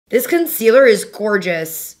This concealer is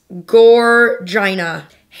gorgeous. Gorgina.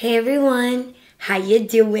 Hey everyone, how you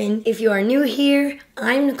doing? If you are new here,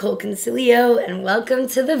 I'm Nicol Concilio and welcome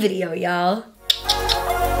to the video, y'all.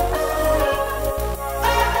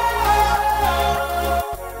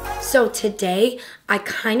 So today, I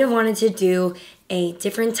kind of wanted to do a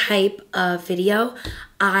different type of video.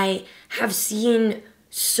 I have seen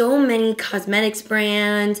so many cosmetics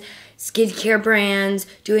brands, skincare brands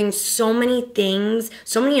doing so many things,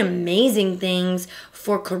 so many amazing things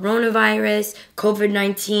for coronavirus,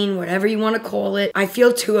 COVID-19, whatever you want to call it. I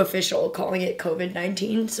feel too official calling it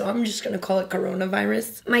COVID-19, so I'm just gonna call it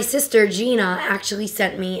coronavirus. My sister Gina actually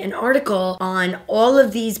sent me an article on all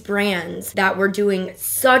of these brands that were doing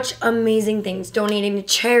such amazing things, donating to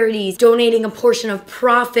charities, donating a portion of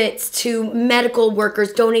profits to medical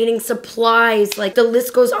workers, donating supplies, like the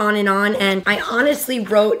list goes on, and I honestly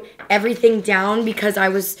wrote everything down because I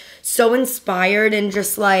was so inspired and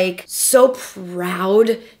just like so proud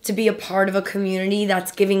to be a part of a community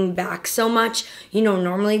that's giving back so much. You know,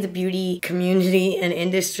 normally the beauty community and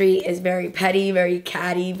industry is very petty, very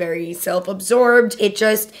catty, very self-absorbed. It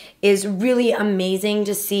just is really amazing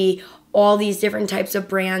to see all these different types of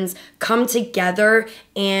brands come together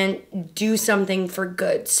and do something for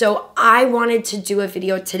good. So I wanted to do a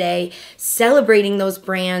video today celebrating those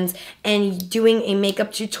brands and doing a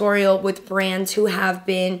makeup tutorial with brands who have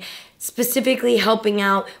been specifically helping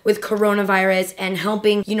out with coronavirus and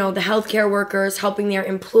helping, you know, the healthcare workers, helping their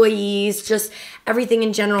employees, just everything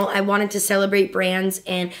in general. I wanted to celebrate brands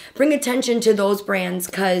and bring attention to those brands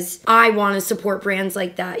because I want to support brands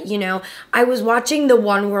like that, you know. I was watching the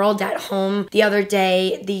One World at Home the other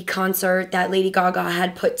day, the concert that Lady Gaga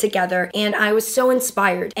had put together, and I was so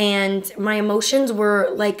inspired and my emotions were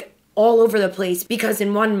like all over the place because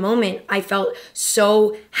in one moment I felt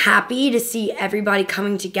so happy to see everybody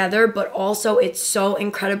coming together, but also it's so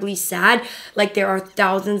incredibly sad. Like there are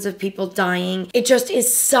thousands of people dying. It just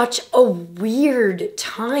is such a weird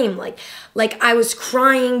time. Like I was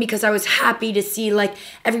crying because I was happy to see like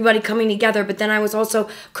everybody coming together, but then I was also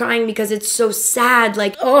crying because it's so sad.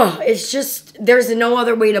 Like, oh, it's just, there's no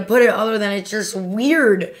other way to put it other than it's just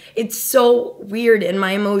weird. It's so weird, and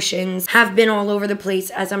my emotions have been all over the place,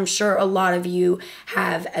 as I'm sure a lot of you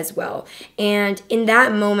have as well. And in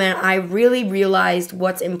that moment, I really realized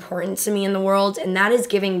what's important to me in the world, and that is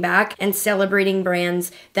giving back and celebrating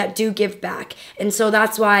brands that do give back. And so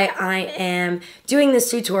that's why I am doing this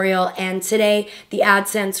tutorial, and today the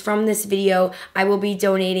AdSense from this video I will be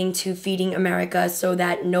donating to Feeding America so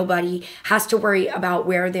that nobody has to worry about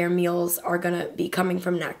where their meals are gonna be coming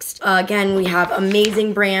from next. Again, we have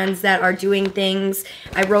amazing brands that are doing things.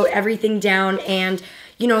 I wrote everything down, and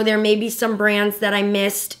you know, there may be some brands that I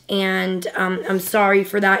missed, and I'm sorry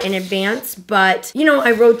for that in advance, but you know,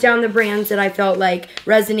 I wrote down the brands that I felt like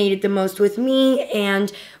resonated the most with me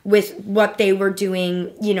and with what they were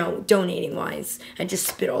doing, you know, donating wise. I just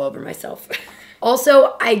spit all over myself.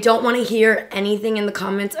 Also, I don't want to hear anything in the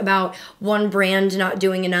comments about one brand not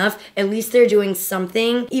doing enough. At least they're doing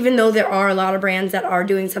something. Even though there are a lot of brands that are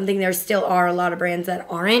doing something, there still are a lot of brands that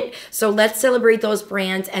aren't. So let's celebrate those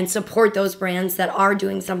brands and support those brands that are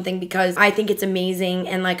doing something, because I think it's amazing.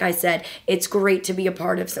 And like I said, it's great to be a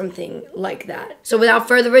part of something like that. So without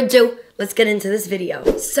further ado, let's get into this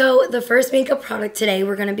video. So the first makeup product today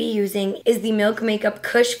we're gonna be using is the Milk Makeup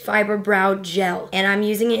Kush Fiber Brow Gel, and I'm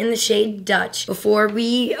using it in the shade Dutch. Before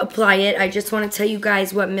we apply it, I just wanna tell you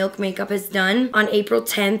guys what Milk Makeup has done. On April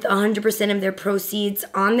 10th, 100% of their proceeds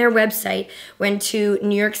on their website went to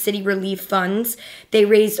New York City relief funds. They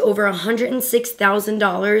raised over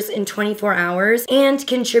 $106,000 in 24 hours and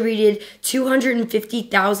contributed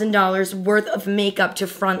 $250,000 worth of makeup to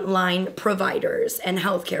frontline providers and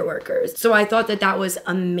healthcare workers. So I thought that that was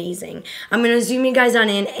amazing. I'm gonna zoom you guys on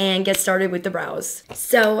in and get started with the brows.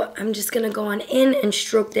 So I'm just gonna go on in and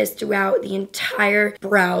stroke this throughout the entire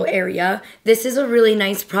brow area. This is a really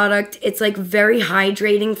nice product. It's like very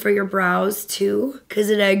hydrating for your brows too, because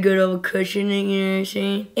of that good old cushioning, you know what I'm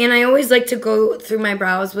saying? And I always like to go through my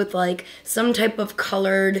brows with like some type of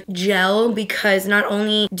colored gel, because not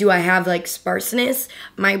only do I have like sparseness,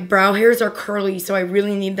 my brow hairs are curly, so I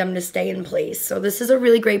really need them to stay in place. So this is a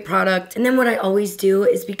really great product. And then what I always do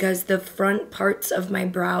is, because the front parts of my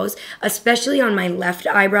brows, especially on my left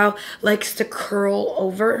eyebrow, likes to curl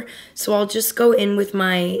over, so I'll just go in with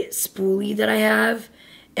my spoolie that I have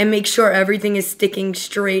and make sure everything is sticking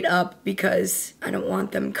straight up because I don't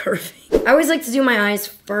want them curving. I always like to do my eyes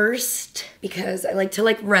first because I like to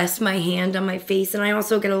like rest my hand on my face, and I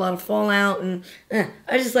also get a lot of fallout, and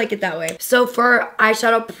I just like it that way. So for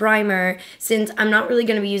eyeshadow primer, since I'm not really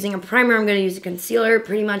going to be using a primer, I'm going to use a concealer.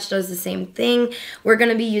 Pretty much does the same thing. We're going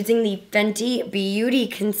to be using the Fenty Beauty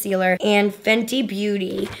Concealer. And Fenty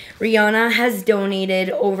Beauty, Rihanna has donated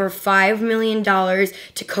over $5 million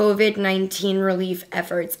to COVID-19 relief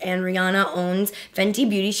efforts, and Rihanna owns Fenty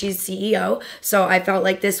Beauty. She's CEO, so I felt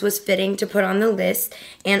like this was fitting to put on the list,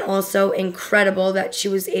 and also incredible that she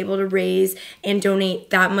was able to raise and donate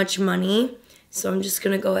that much money. So I'm just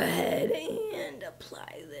gonna go ahead and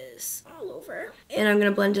apply this all over. And I'm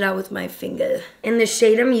gonna blend it out with my finger. And the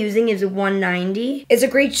shade I'm using is 190. It's a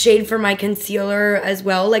great shade for my concealer as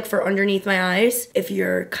well, like for underneath my eyes, if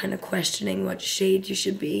you're kind of questioning what shade you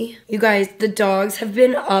should be. You guys, the dogs have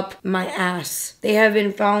been up my ass. They have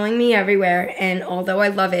been following me everywhere, and although I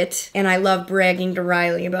love it, and I love bragging to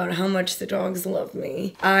Riley about how much the dogs love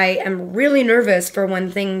me, I am really nervous for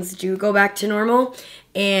when things do go back to normal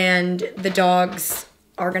and the dogs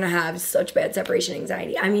are gonna have such bad separation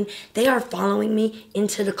anxiety. I mean, they are following me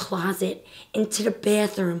into the closet, into the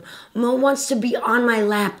bathroom. Mo wants to be on my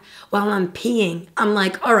lap while I'm peeing. I'm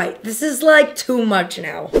like, all right, this is like too much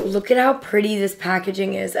now. Look at how pretty this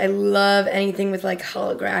packaging is. I love anything with like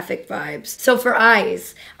holographic vibes. So for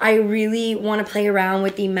eyes, I really want to play around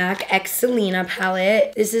with the MAC X Selena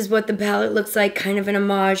palette. This is what the palette looks like, kind of an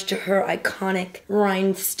homage to her iconic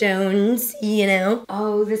rhinestones, you know?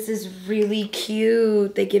 Oh, this is really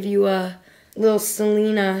cute. They give you a little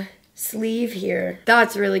Selena sleeve here.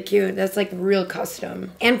 That's really cute. That's like real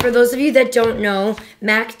custom. And for those of you that don't know,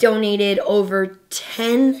 MAC donated over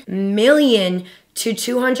 10 million to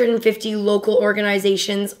 250 local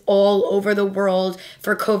organizations all over the world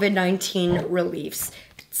for COVID-19 reliefs.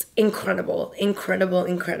 It's incredible, incredible,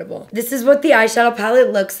 incredible. This is what the eyeshadow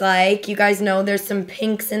palette looks like. You guys know there's some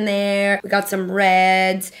pinks in there. We got some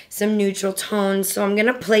reds, some neutral tones. So I'm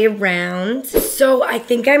gonna play around. So I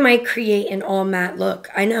think I might create an all matte look.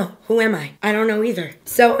 I know, who am I? I don't know either.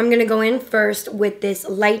 So I'm gonna go in first with this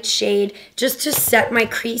light shade just to set my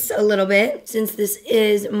crease a little bit. Since this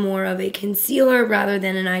is more of a concealer rather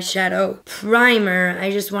than an eyeshadow primer, I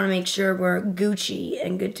just wanna make sure we're Gucci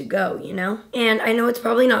and good to go, you know? And I know it's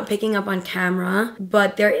probably not picking up on camera,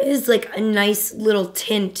 but there is like a nice little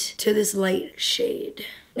tint to this light shade.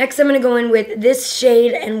 Next, I'm going to go in with this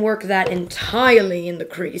shade and work that entirely in the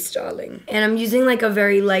crease, darling. And I'm using like a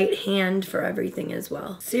very light hand for everything as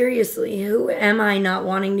well. Seriously, who am I not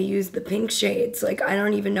wanting to use the pink shades? Like, I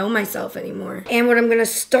don't even know myself anymore. And what I'm going to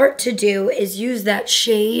start to do is use that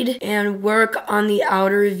shade and work on the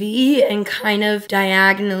outer V and kind of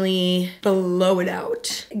diagonally blow it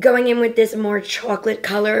out. Going in with this more chocolate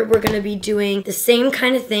color, we're going to be doing the same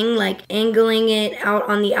kind of thing, like angling it out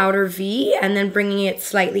on the outer V and then bringing it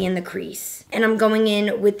slightly in the crease. And I'm going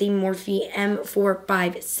in with the Morphe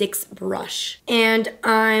M456 brush. And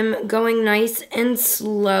I'm going nice and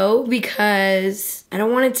slow because I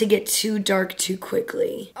don't want it to get too dark too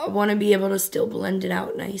quickly. I want to be able to still blend it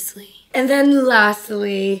out nicely. And then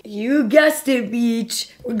lastly, you guessed it, beach,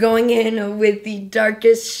 we're going in with the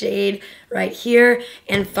darkest shade right here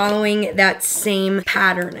and following that same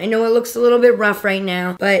pattern. I know it looks a little bit rough right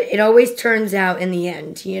now, but it always turns out in the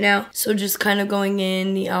end, you know? So just kind of going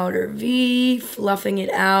in the outer V, fluffing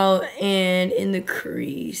it out, and in the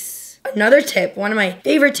crease. Another tip, one of my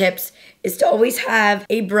favorite tips, is to always have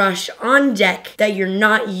a brush on deck that you're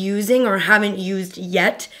not using or haven't used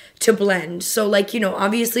yet to blend. So like, you know,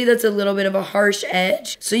 obviously that's a little bit of a harsh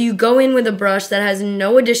edge. So you go in with a brush that has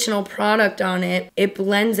no additional product on it. It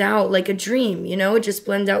blends out like a dream, you know? It just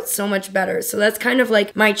blends out so much better. So that's kind of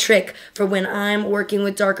like my trick for when I'm working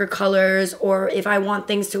with darker colors, or if I want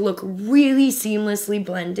things to look really seamlessly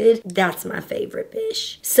blended. That's my favorite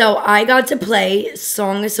bish. So I got to play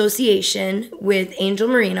Song Association with Angel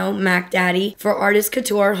Marino, Mac Daddy, for Artist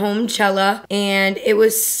Couture Home Cella, and it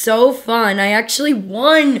was so fun. I actually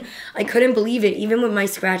won. I couldn't believe it. Even with my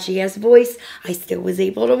scratchy ass voice, I still was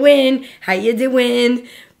able to win. How you doing?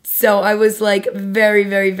 So I was like very,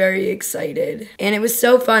 very, very excited. And it was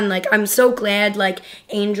so fun. Like, I'm so glad like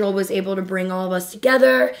Angel was able to bring all of us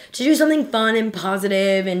together to do something fun and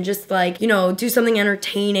positive and just like, you know, do something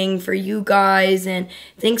entertaining for you guys. And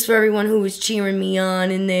thanks for everyone who was cheering me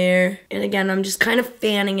on in there. And again, I'm just kind of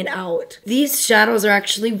fanning it out. These shadows are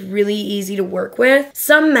actually really easy to work with.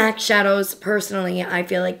 Some MAC shadows, personally, I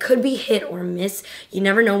feel like could be hit or miss. You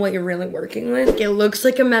never know what you're really working with. It looks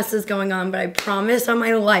like a mess is going on, but I promise on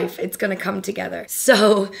my life, life. It's gonna come together.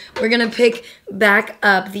 So we're gonna pick back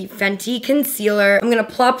up the Fenty concealer. I'm gonna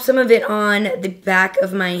plop some of it on the back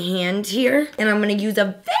of my hand here, and I'm gonna use a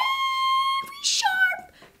very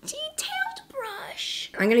sharp, detailed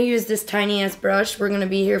brush. I'm gonna use this tiny ass brush. We're gonna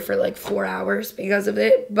be here for like 4 hours because of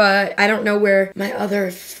it, but I don't know where my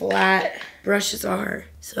other flat brushes are.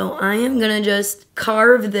 So I am gonna just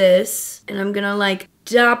carve this, and I'm gonna like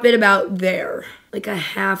dop it about there, like a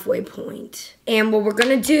halfway point. And what we're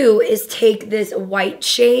gonna do is take this white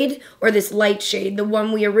shade, or this light shade, the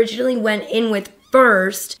one we originally went in with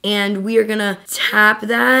first, and we are gonna tap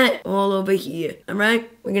that all over here, all right?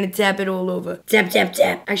 We're gonna tap it all over. Tap, tap,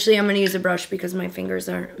 tap. Actually, I'm gonna use a brush because my fingers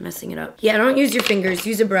are messing it up. Yeah, don't use your fingers,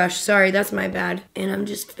 use a brush. Sorry, that's my bad. And I'm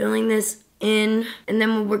just filling this in, and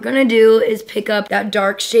then what we're gonna do is pick up that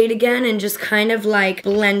dark shade again and just kind of like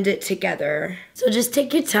blend it together. So just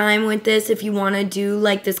take your time with this if you want to do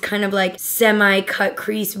like this kind of like semi-cut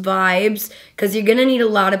crease vibes, because you're gonna need a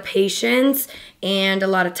lot of patience and a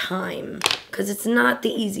lot of time, because it's not the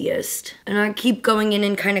easiest. And I keep going in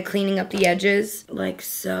and kind of cleaning up the edges like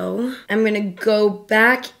so. I'm gonna go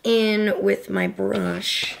back in with my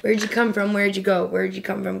brush. Where'd you come from? Where'd you go? Where'd you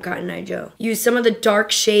come from, Cotton Eye Joe? Use some of the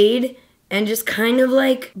dark shade and just kind of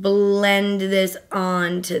like blend this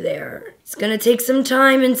onto there. It's gonna take some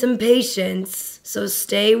time and some patience, so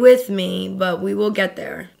stay with me, but we will get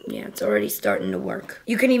there. Yeah, it's already starting to work.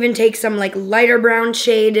 You can even take some like lighter brown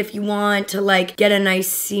shade if you want to like get a nice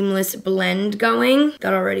seamless blend going.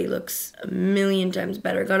 That already looks a million times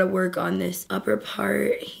better. Gotta work on this upper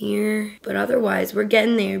part here, but otherwise we're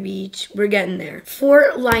getting there, beach. We're getting there.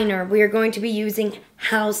 For liner, we are going to be using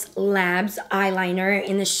Haus Labs eyeliner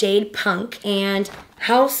in the shade Punk. And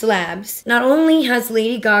Haus Labs not only has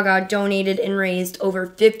Lady Gaga donated and raised over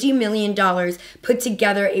 $50 million, put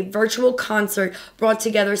together a virtual concert, brought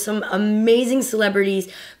together some amazing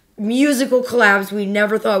celebrities, musical collabs we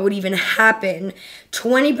never thought would even happen.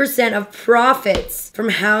 20% of profits from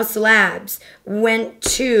Haus Labs went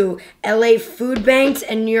to LA food banks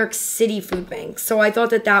and New York City food banks. So I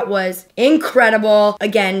thought that that was incredible.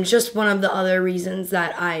 Again, just one of the other reasons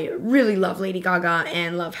that I really love Lady Gaga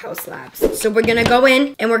and love Haus Labs. So we're gonna go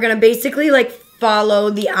in and we're gonna basically like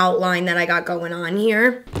follow the outline that I got going on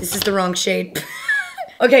here. This is the wrong shade.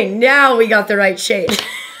 Okay, now we got the right shade.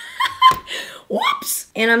 Whoops!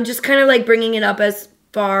 And I'm just kind of like bringing it up as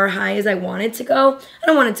far high as I want it to go. I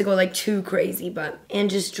don't want it to go like too crazy, but, and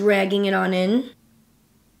just dragging it on in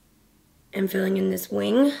and filling in this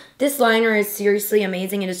wing. This liner is seriously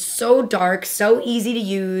amazing. It is so dark, so easy to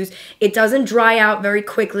use. It doesn't dry out very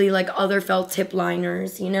quickly like other felt tip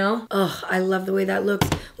liners, you know? Oh, I love the way that looks.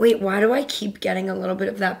 Wait, why do I keep getting a little bit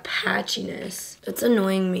of that patchiness? That's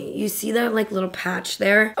annoying me. You see that like little patch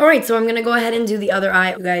there? All right, so I'm gonna go ahead and do the other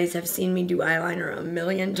eye. You guys have seen me do eyeliner a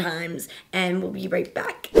million times, and we'll be right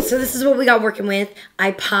back. So this is what we got working with.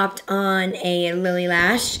 I popped on a Lilly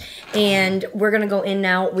Lash, and we're gonna go in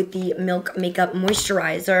now with the Milk Makeup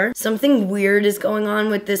Moisturizer. Something weird is going on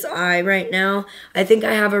with this eye right now. I think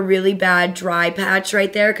I have a really bad dry patch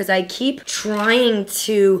right there because I keep trying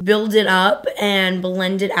to build it up and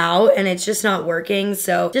blend it out, and it's just not working.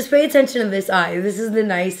 So just pay attention to this eye. This is the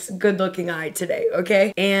nice, good-looking eye today,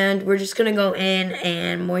 okay? And we're just gonna go in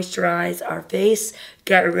and moisturize our face.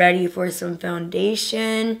 Get ready for some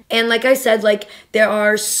foundation. And like I said, like there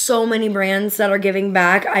are so many brands that are giving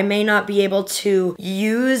back. I may not be able to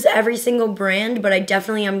use every single brand, but I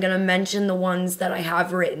definitely am gonna mention the ones that I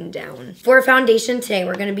have written down. For foundation today,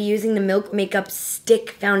 we're gonna be using the Milk Makeup Stick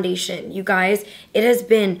Foundation. You guys, it has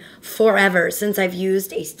been forever since I've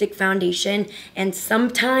used a stick foundation, and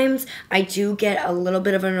sometimes I do get a little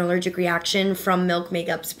bit of an allergic reaction from Milk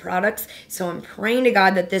Makeup's products, so I'm praying to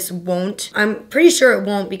God that this won't. I'm pretty sure it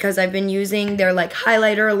won't because I've been using their like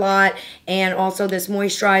highlighter a lot, and also this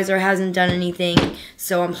moisturizer hasn't done anything,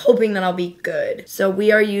 so I'm hoping that I'll be good. So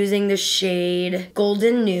we are using the shade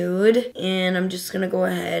Golden Nude, and I'm just gonna go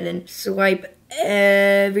ahead and swipe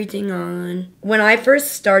everything on. When I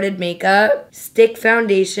first started makeup, stick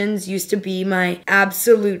foundations used to be my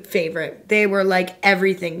absolute favorite. They were like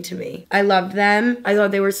everything to me. I loved them. I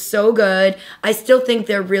thought they were so good. I still think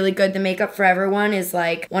they're really good. The Makeup Forever one is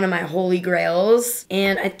like one of my holy grails.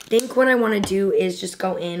 And I think what I want to do is just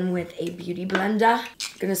go in with a beauty blender. I'm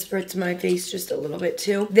gonna spritz my face just a little bit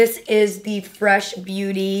too. This is the Fresh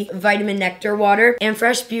Beauty Vitamin Nectar Water. And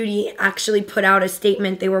Fresh Beauty actually put out a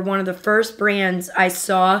statement. They were one of the first brands brands I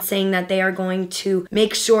saw saying that they are going to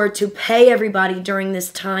make sure to pay everybody during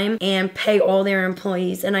this time and pay all their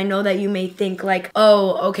employees. And I know that you may think like,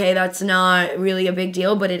 oh, okay, that's not really a big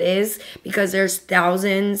deal, but it is, because there's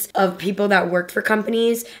thousands of people that work for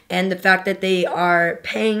companies, and the fact that they are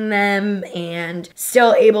paying them and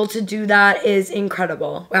still able to do that is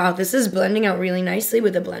incredible. Wow, this is blending out really nicely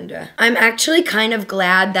with a blender. I'm actually kind of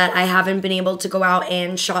glad that I haven't been able to go out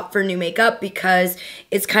and shop for new makeup, because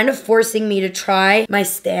it's kind of forcing me to try my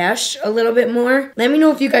stash a little bit more. Let me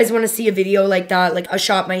know if you guys want to see a video like that, like a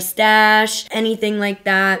shop my stash, anything like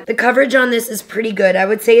that. The coverage on this is pretty good. I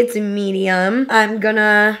would say it's a medium. I'm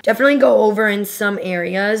gonna definitely go over in some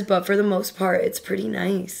areas, but for the most part, it's pretty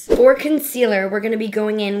nice. For concealer, we're gonna be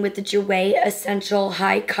going in with the Jouer Essential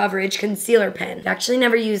High Coverage Concealer Pen. I've actually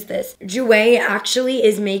never used this. Jouer actually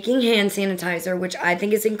is making hand sanitizer, which I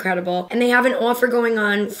think is incredible, and they have an offer going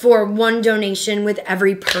on for 1 donation with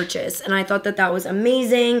every purchase, and I thought that that was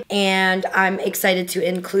amazing, and I'm excited to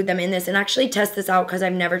include them in this and actually test this out because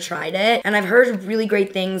I've never tried it, and I've heard really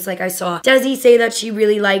great things. Like I saw Desi say that she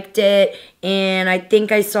really liked it, and I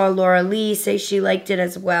think I saw Laura Lee say she liked it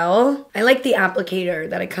as well. I like the applicator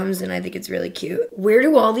that it comes in. I think it's really cute. Where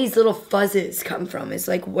do all these little fuzzes come from is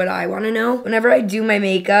like what I want to know. Whenever I do my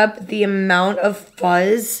makeup, the amount of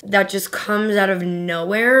fuzz that just comes out of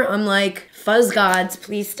nowhere, I'm like, fuzz gods,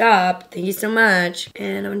 please stop. Thank you so much.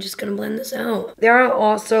 And I'm just gonna blend this out. There are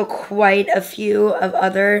also quite a few of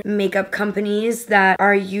other makeup companies that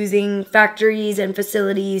are using factories and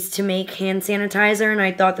facilities to make hand sanitizer, and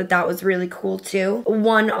I thought that that was really cool too.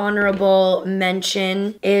 One honorable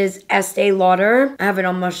mention is Estee Lauder. I have it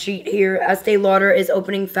on my sheet here. Estee Lauder is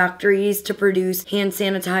opening factories to produce hand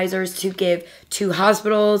sanitizers to give to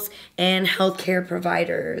hospitals and healthcare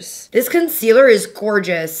providers. This concealer is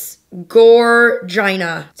gorgeous.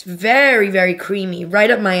 Gorgina. It's very, very creamy. Right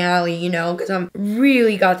up my alley, you know, because I'm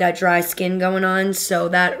really got that dry skin going on, so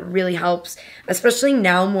that really helps. Especially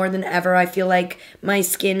now more than ever, I feel like my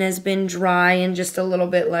skin has been dry and just a little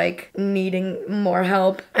bit like needing more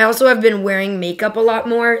help. I also have been wearing makeup a lot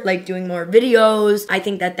more, like doing more videos. I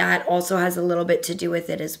think that that also has a little bit to do with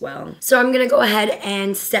it as well. So I'm gonna go ahead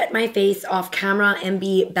and set my face off camera and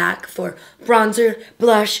be back for bronzer,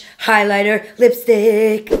 blush, highlighter,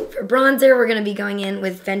 lipstick. For bronzer, we're gonna be going in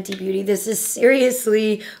with Fenty Beauty. This is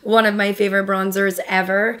seriously one of my favorite bronzers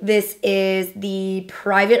ever. This is the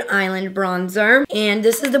Private Island bronzer, and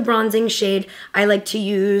this is the bronzing shade I like to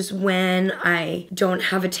use when I don't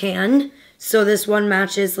have a tan. So this one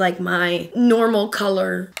matches like my normal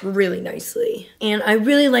color really nicely. And I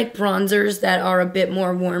really like bronzers that are a bit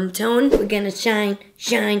more warm tone. We're gonna shine,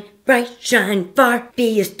 shine, bright, shine far,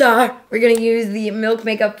 be a star. We're gonna use the Milk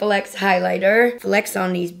Makeup Flex highlighter. Flex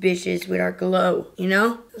on these bitches with our glow, you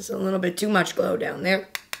know? There's a little bit too much glow down there.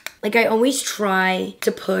 Like, I always try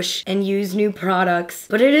to push and use new products,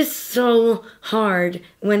 but it is so hard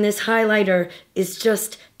when this highlighter is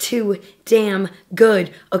just too damn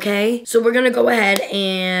good, okay? So we're gonna go ahead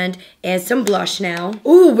and add some blush now.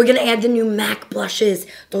 Ooh, we're gonna add the new MAC blushes.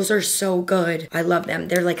 Those are so good. I love them.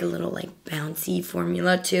 They're like a little like bouncy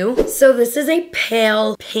formula too. So this is a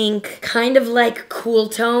pale pink, kind of like cool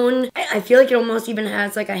tone. I feel like it almost even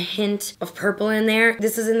has like a hint of purple in there.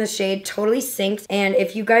 This is in the shade Totally Synced, and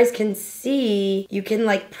if you guys can see, you can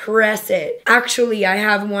like press it. Actually, I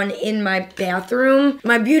have one in my bathroom.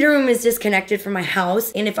 My beauty room is disconnected from my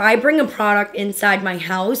house, and if I bring a product inside my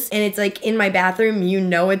house and it's like in my bathroom, you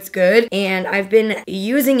know it's good. And I've been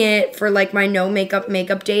using it for like my no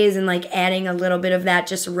makeup days and like adding a little bit of that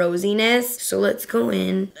just rosiness. So let's go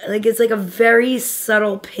in. Like, it's like a very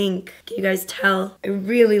subtle pink. Can you guys tell? I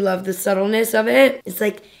really love the subtleness of it. It's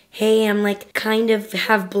like, hey, I'm like kind of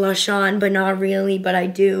have blush on, but not really, but I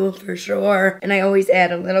do for sure. And I always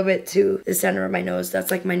add a little bit to the center of my nose.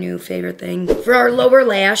 That's like my new favorite thing. For our lower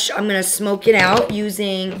lash, I'm gonna smoke it out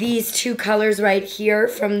using these two colors right here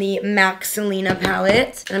from the MAC Selena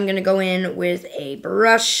palette. And I'm gonna go in with a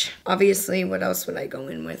brush. Obviously, what else would I go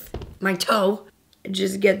in with? My toe.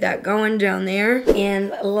 Just get that going down there.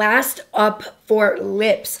 And last up for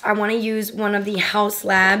lips, I want to use one of the Haus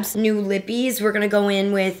Labs new lippies. We're going to go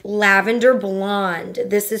in with Lavender Blonde.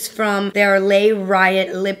 This is from their Lay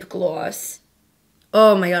Riot lip gloss.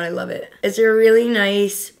 Oh my god, I love it. It's a really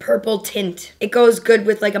nice purple tint. It goes good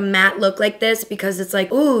with like a matte look like this because it's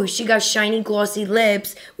like, ooh, she got shiny glossy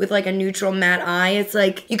lips with like a neutral matte eye. It's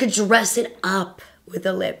like you could dress it up with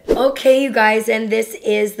a lip. Okay, you guys, and this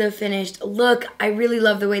is the finished look. I really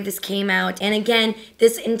love the way this came out. And again,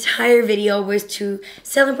 this entire video was to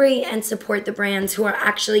celebrate and support the brands who are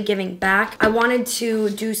actually giving back. I wanted to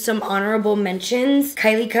do some honorable mentions.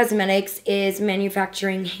 Lilly Cosmetics is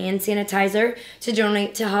manufacturing hand sanitizer to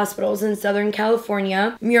donate to hospitals in Southern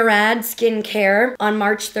California. Murad Skincare on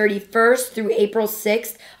March 31st through April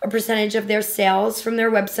 6th, a percentage of their sales from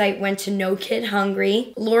their website went to No Kid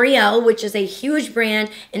Hungry. L'Oreal, which is a huge brand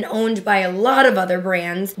and owned by a lot of other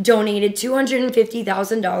brands, donated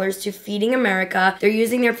 $250,000 to Feeding America. They're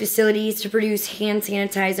using their facilities to produce hand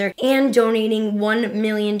sanitizer and donating $1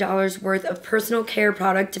 million worth of personal care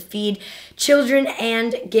product to feed children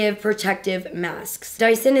and give protective masks.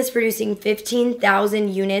 Dyson is producing 15,000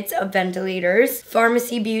 units of ventilators.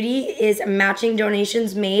 Pharmacy Beauty is matching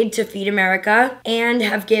donations made to Feed America and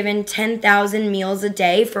have given 10,000 meals a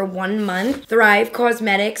day for 1 month. Thrive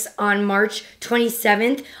Cosmetics on March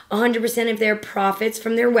 27th, 100% of their profits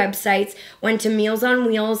from their websites went to Meals on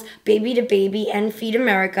Wheels, Baby to Baby, and Feed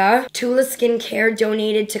America. Tula Skincare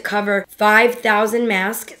donated to cover 5,000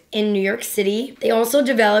 masks in New York City. They also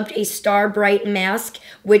developed a Star Bright mask,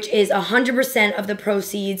 which is 100% of the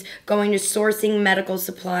proceeds going to sourcing medical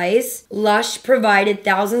supplies. Lush provided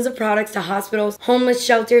thousands of products to hospitals, homeless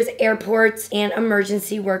shelters, airports, and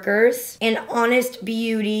emergency workers. And Honest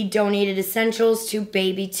Beauty donated essentials to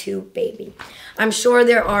Baby to Baby. I'm sure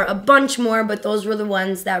there are a bunch more, but those were the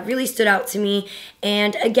ones that really stood out to me.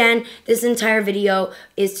 And again, this entire video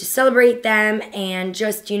is to celebrate them and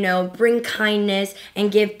just, you know, bring kindness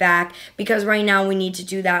and give back, because right now we need to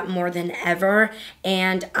do that more than ever.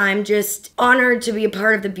 And I'm just honored to be a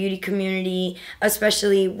part of the beauty community,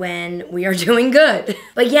 especially when we are doing good.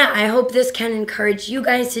 But yeah, I hope this can encourage you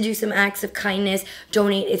guys to do some acts of kindness.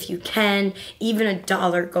 Donate if you can. Even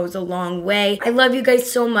 $1 goes a long way. I love you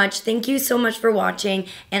guys so much. Thank you so much for watching,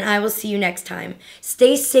 and I will see you next time.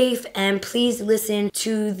 Stay safe, and please listen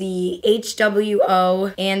to the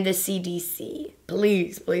HWO and the CDC.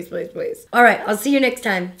 Please, please, please, please. All right, I'll see you next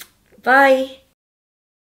time. Bye.